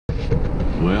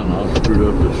Well, I screwed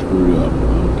up and screwed up.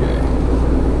 Okay.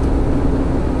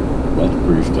 That's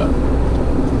pretty stuff.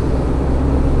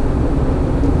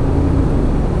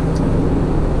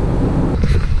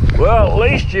 Well, at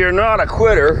least you're not a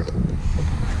quitter.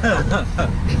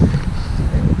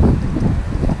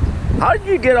 How did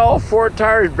you get all 4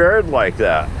 tires buried like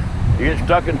that? You get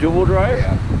stuck in two-wheel drive?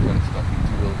 Yeah, got stuck in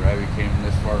two-wheel drive. He came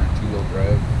this far in two-wheel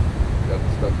drive. Got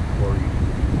stuck before he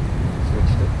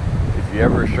switched it. If you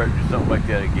ever start to do something like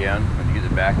that again, when you get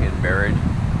the back end buried,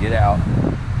 get out,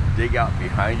 dig out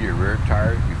behind your rear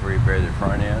tires before you bury the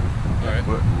front end. Right.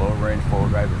 Put low range full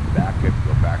drive and back it,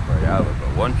 go back right out of it.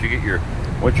 But once you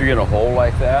get a hole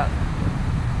like that,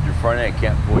 your front end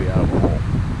can't pull you out of a hole.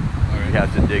 Right. You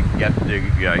have to dig,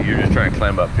 yeah, you're just trying to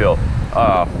climb uphill.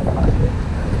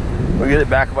 We get it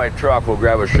back in my truck, we'll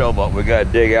grab a shovel, we gotta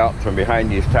dig out from behind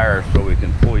these tires so we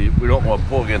can pull you. We don't want to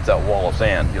pull against that wall of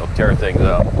sand, you'll tear things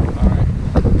up.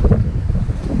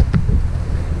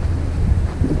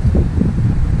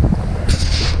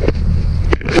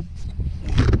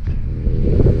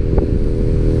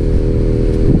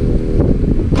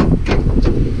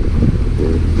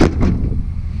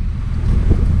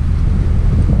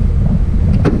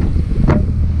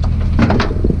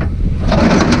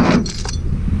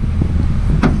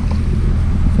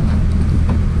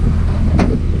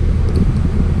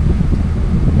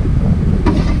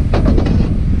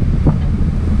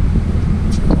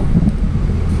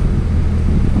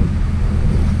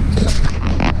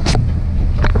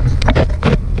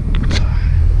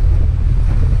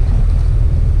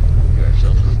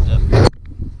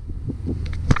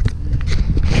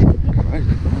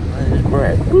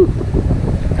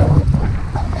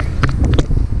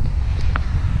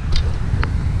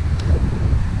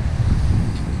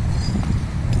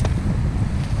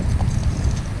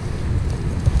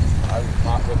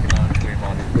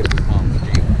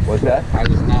 What's that? I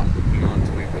was not looking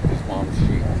onto him with his mom's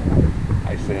sheet.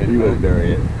 I said, You wouldn't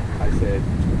bury it. I said,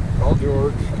 call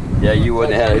George. Yeah, you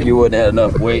wouldn't have had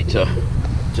enough weight to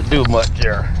do much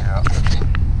there. Yeah.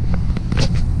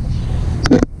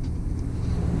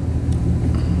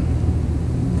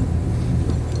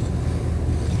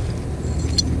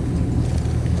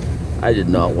 I did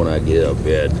not want to get out of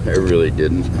bed. I really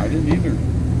didn't. I didn't either.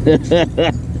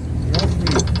 Trust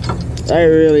me. I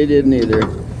really didn't either.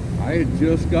 I had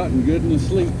just gotten good and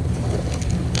asleep.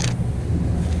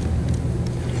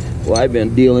 Well, I've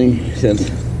been dealing since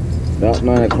about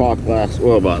 9 o'clock about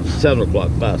 7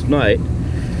 o'clock last night.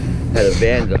 Had a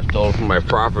van got stolen from my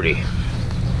property.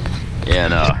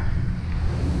 And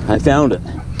I found it.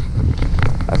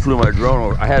 I flew my drone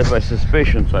over. I had my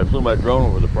suspicion, so I flew my drone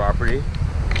over the property.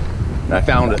 And I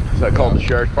found it. So I called the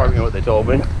sheriff's department. You know what they told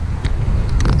me?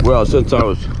 Well, since I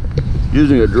was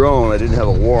using a drone, I didn't have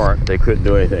a warrant. They couldn't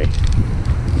do anything.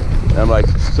 And I'm like,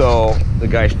 so the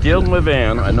guy steals my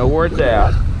van. I know where it's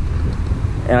at.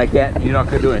 And I can't, you're not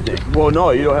gonna do anything. Well,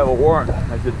 no, you don't have a warrant.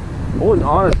 I said, it wasn't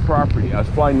on his property. I was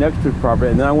flying next to his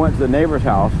property, and then I went to the neighbor's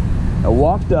house and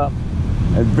walked up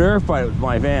and verified it was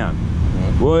my van.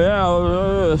 Well,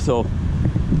 yeah, so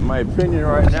my opinion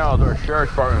right now is our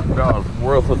sheriff's department is about as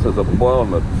worthless as a boil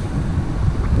in a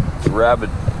rabid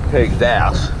pig's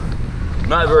ass.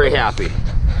 Not very happy.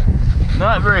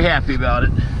 Not very happy about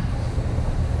it.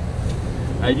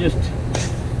 I just,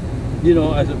 you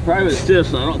know, as a private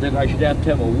citizen, I don't think I should have to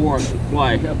have a warrant to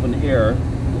fly up in the air,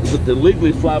 but to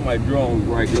legally fly my drone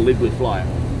where I can legally fly it.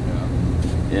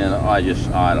 Yeah. And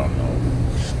I don't know.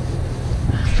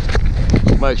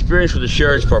 My experience with the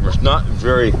sheriff's department is not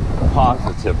very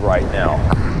positive right now.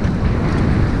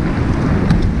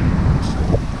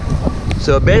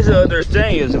 So basically what they're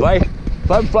saying is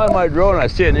if I'm flying my drone and I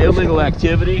see an illegal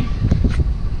activity,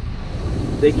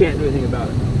 they can't do anything about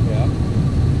it. Yeah.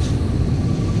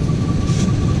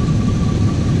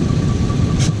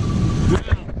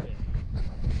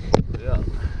 Yeah.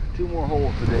 2 more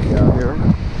holes today out here.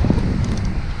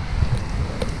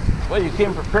 Well, you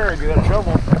came prepared. You got a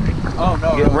shovel. Oh,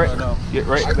 no, Get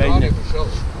right I back brought in. it for show.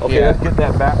 Okay, Yeah. let's get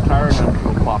that back tire and then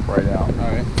it'll pop right out. All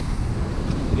right.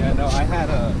 Yeah, no, I had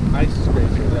a ice scraper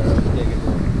there. I was digging.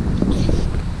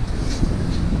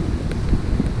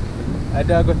 I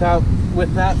dug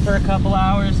with that for a couple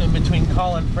hours in between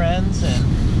calling friends, and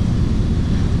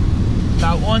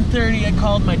about 1:30 I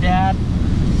called my dad.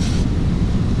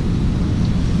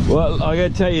 Well, I gotta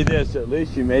tell you this, at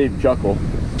least you made him chuckle.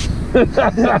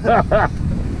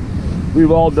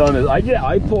 We've all done it.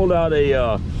 I pulled out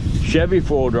a Chevy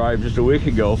 4-wheel drive just a week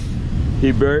ago.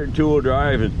 He buried it in 2-wheel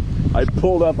drive, and I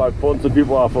pulled up, I pulled some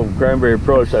people off of Cranberry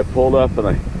Approach. I pulled up and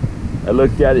I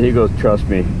looked at it, he goes, trust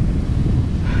me,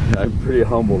 I'm pretty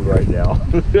humbled right now.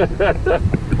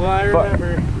 Well, I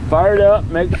remember. Fire it up,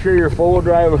 make sure your four-wheel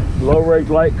drive low rage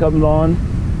light comes on.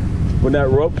 When that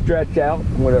rope stretches out,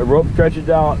 and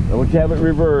when you have it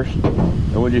reversed,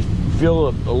 and when you feel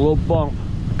a little bump,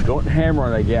 don't hammer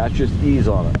on that gas, just ease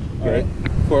on it. Okay? Right.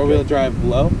 Four-wheel drive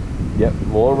low? Yep,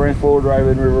 low range four-wheel drive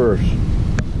in reverse.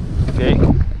 Okay?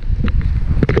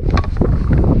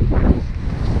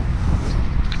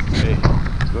 Hey,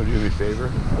 go do me a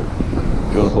favor.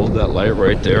 You want to hold that light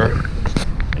right there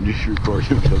and just record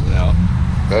him coming out.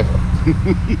 Okay.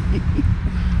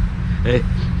 Hey,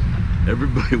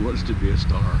 everybody wants to be a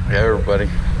star. Yeah, everybody.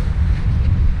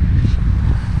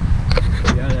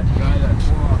 Yeah, that guy that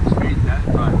tore off the street that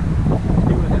time,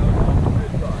 he was held off the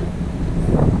good side.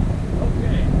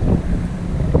 Okay.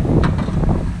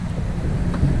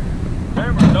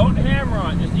 Remember, don't hammer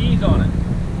on it, just ease on it.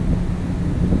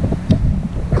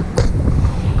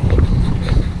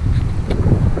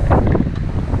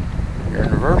 You're in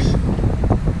reverse?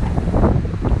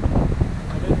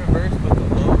 I'm in reverse, but the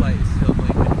low light is still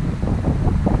blinking.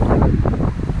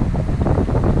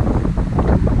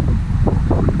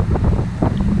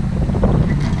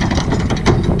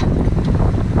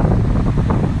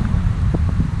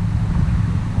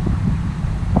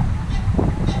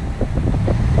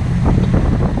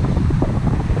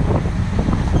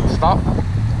 Stop.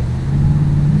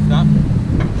 Stop.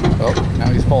 Oh, now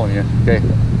he's pulling you. Okay.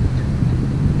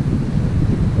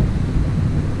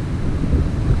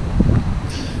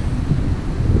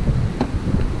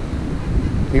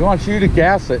 He wants you to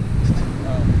gas it.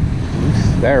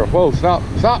 Oh. There. Whoa, stop.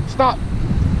 Stop. Stop.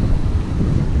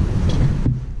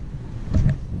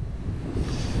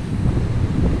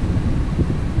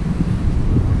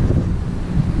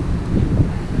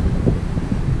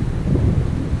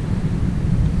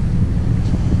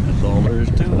 That's all there is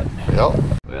to it. Yep.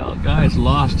 Well, guy's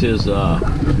lost his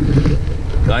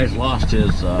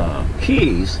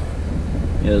keys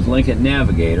in his Lincoln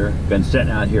Navigator. Been sitting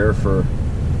out here for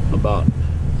about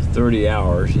 30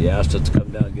 hours. He asked us to come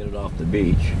down and get it off the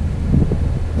beach.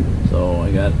 So I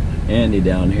got Andy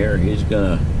down here. He's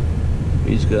gonna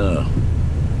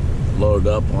load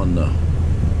up on the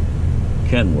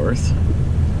Kenworth.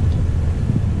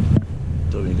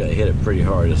 So we gotta hit it pretty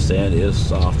hard. The sand is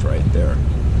soft right there.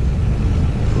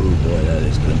 Oh boy, that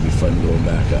is gonna be fun going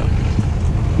back up.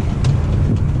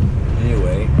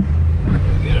 Anyway,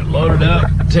 we'll get it loaded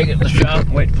up, take it to the shop,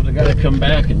 wait for the guy to come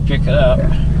back and pick it up.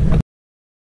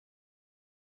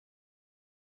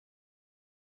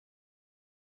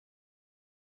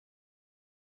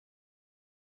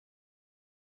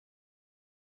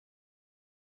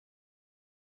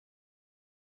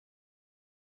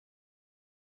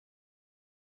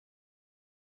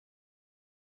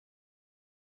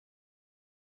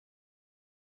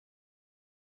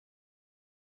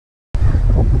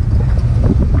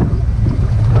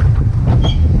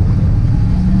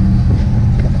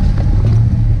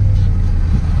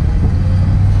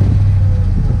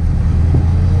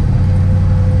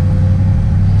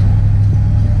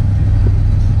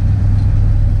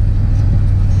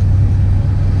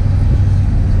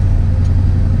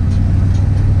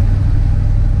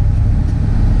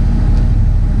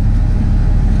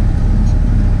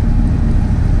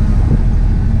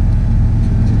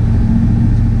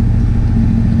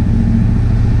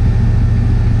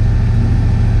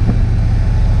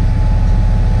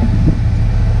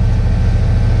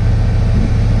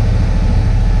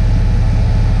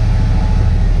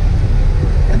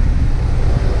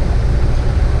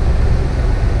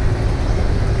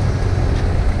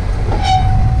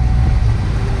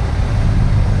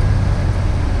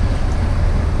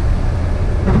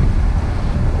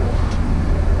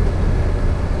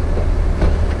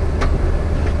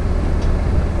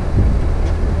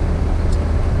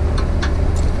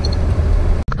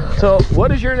 So,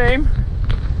 what is your name?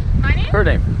 My name? Her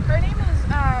name? Her name is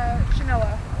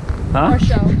Shanoa. Huh? Or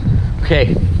Show.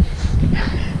 Okay.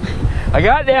 I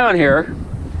got down here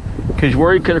because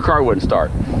worried because the car wouldn't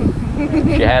start.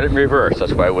 She had it in reverse,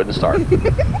 that's why it wouldn't start.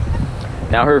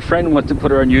 Now her friend wants to put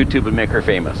her on YouTube and make her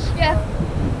famous. Yeah.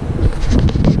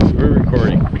 We're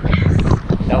recording.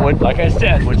 Now, like I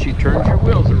said, when she turns your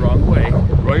wheels the wrong way,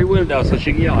 roll your window down so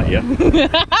she can yell at you.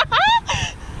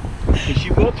 And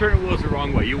she will turn her wheels the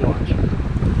wrong way, you watch.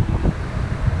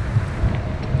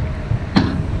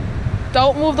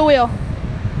 Don't move the wheel.